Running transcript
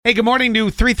Hey, good morning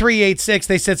to 3386.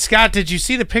 They said, Scott, did you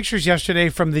see the pictures yesterday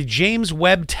from the James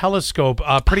Webb Telescope?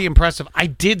 Pretty impressive. I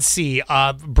did see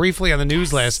briefly on the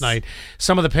news last night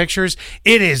some of the pictures.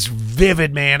 It is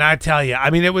vivid, man. I tell you.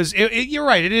 I mean, you're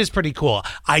right. It is pretty cool.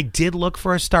 I did look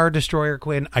for a Star Destroyer,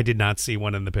 Quinn. I did not see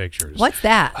one in the pictures. What's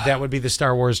that? That would be the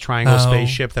Star Wars Triangle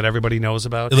spaceship that everybody knows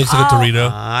about. It looks like a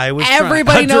Dorito.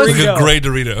 Everybody knows Like a gray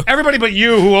Dorito. Everybody but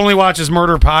you who only watches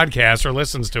murder podcasts or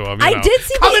listens to them. Did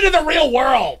see Come into the real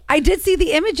world. I did see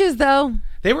the images, though.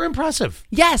 They were impressive.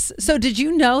 Yes. So did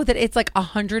you know that it's like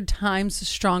 100 times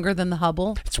stronger than the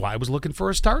Hubble? That's why I was looking for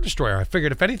a Star Destroyer. I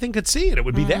figured if anything could see it, it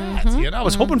would be that. I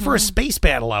was hoping for a space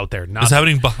battle out there. It's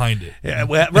happening behind it. Yeah,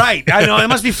 well, right. I know. It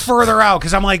must be further out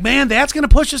because I'm like, man, that's going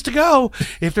to push us to go.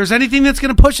 If there's anything that's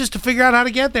going to push us to figure out how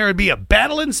to get there, it'd be a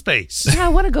battle in space. Yeah, I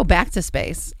want to go back to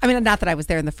space. I mean, not that I was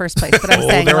there in the first place, but I'm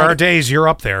saying there are days you're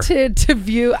up there. To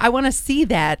view, I want to see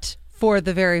that for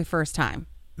the very first time.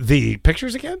 The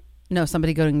pictures again? No,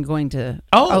 somebody going to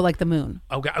like the moon.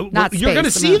 Okay, not you're going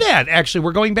to space, see that. Actually,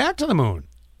 we're going back to the moon.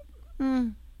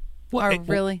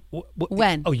 Really?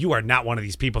 When? Oh, you are not one of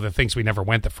these people that thinks we never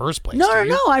went the first place. No,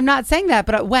 I'm not saying that.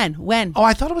 But when? Oh,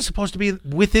 I thought it was supposed to be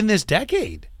within this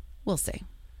decade. We'll see.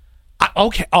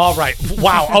 Okay. All right.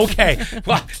 Wow. Okay.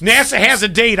 Well, NASA has a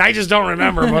date. I just don't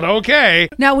remember, but okay.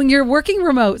 Now, when you're working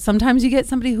remote, sometimes you get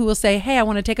somebody who will say, hey, I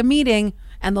want to take a meeting,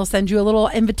 and they'll send you a little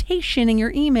invitation in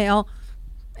your email,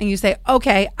 and you say,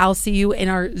 okay, I'll see you in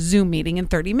our Zoom meeting in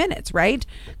 30 minutes, right?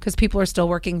 Because people are still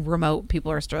working remote.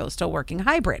 People are still working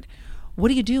hybrid. What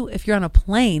do you do if you're on a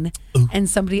plane and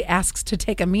somebody asks to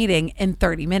take a meeting in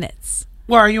 30 minutes?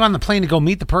 Well, are you on the plane to go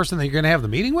meet the person that you're going to have the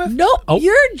meeting with? Nope.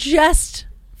 You're just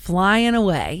flying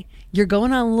away. You're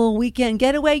going on a little weekend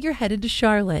getaway. You're headed to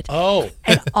Charlotte.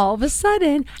 And all of a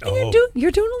sudden,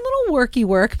 you're doing a little worky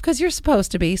work because you're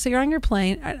supposed to be. So you're on the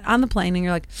plane, and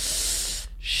you're like,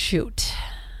 shoot,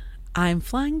 I'm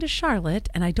flying to Charlotte,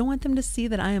 and I don't want them to see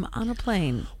that I am on a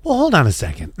plane. Well, hold on a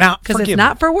second. Now, because it's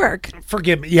not for work.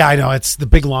 Forgive me. Yeah, I know it's the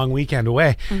big long weekend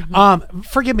away.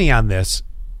 Forgive me on this.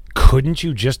 Couldn't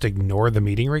you just ignore the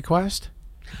meeting request?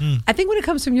 I think when it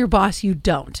comes from your boss, you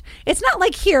don't. It's not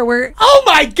like here where... Oh,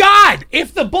 my God!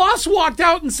 If the boss walked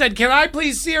out and said, can I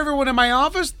please see everyone in my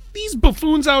office? These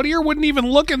buffoons out here wouldn't even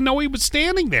look and know he was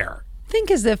standing there. Think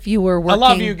as if you were working... I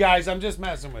love you guys. I'm just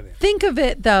messing with you. Think of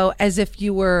it, though, as if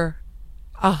you were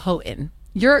a Houghton.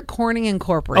 You're at Corning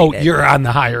Incorporated. Oh, you're on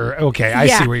the higher... Okay, I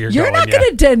see where you're going. You're not going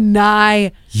to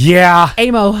deny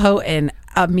Amo Houghton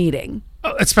a meeting.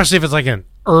 Especially if it's like an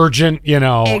urgent,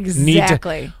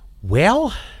 Exactly.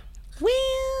 Well,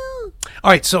 all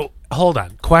right, so hold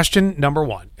on. Question number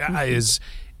one is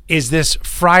this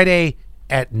Friday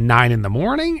at 9 in the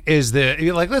morning? Is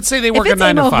let's say they work at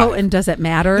 9 to 5. Houghton, does it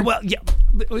matter? Well, yeah,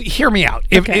 hear me out.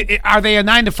 Are they a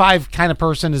 9 to 5 kind of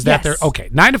person? Is that yes. okay,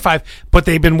 9 to 5, but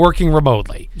they've been working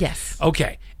remotely. Yes.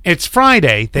 Okay. It's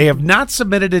Friday. They have not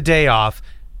submitted a day off.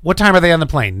 What time are they on the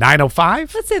plane?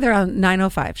 9:05? Let's say they're on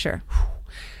 9:05, sure.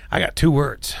 I got 2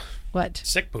 words. What?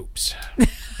 Sick poops.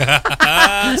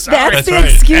 That's the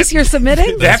excuse you're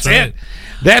submitting? That's it.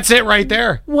 That's it right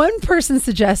there. One person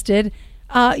suggested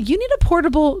you need a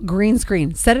portable green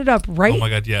screen. Set it up right. Oh my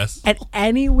God, yes. And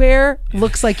anywhere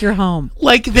looks like you're home.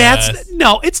 Like that's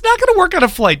no, it's not going to work on a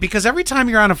flight because every time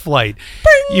you're on a flight,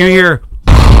 you hear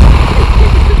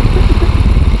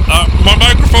my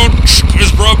microphone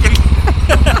is broken.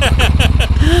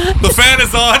 The fan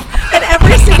is on. And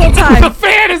every single time. The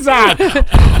fan is on.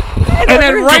 And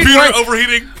then computer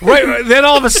overheating. Right, then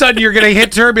all of a sudden you're going to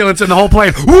hit turbulence and the whole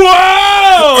plane.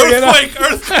 Whoa!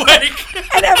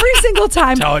 Earthquake. And every single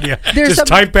time. I'm telling you, just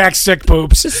type back sick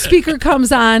poops. The speaker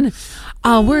comes on.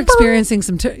 We're experiencing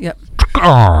some... Yep.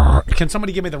 Can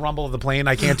somebody give me the rumble of the plane?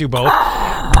 I can't do both.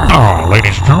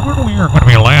 Ladies and gentlemen, we are going to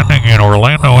be landing in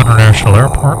Orlando International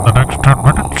Airport in the next 10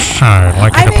 minutes. I'd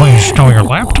like you to please stow your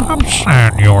laptops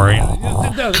and your...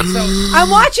 I'm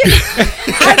watching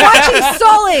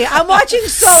Sully. I'm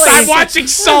watching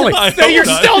Sully. No, you're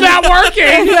still not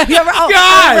working.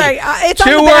 God. Right. It's 2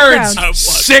 on the words. background.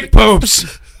 Sick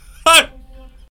poops.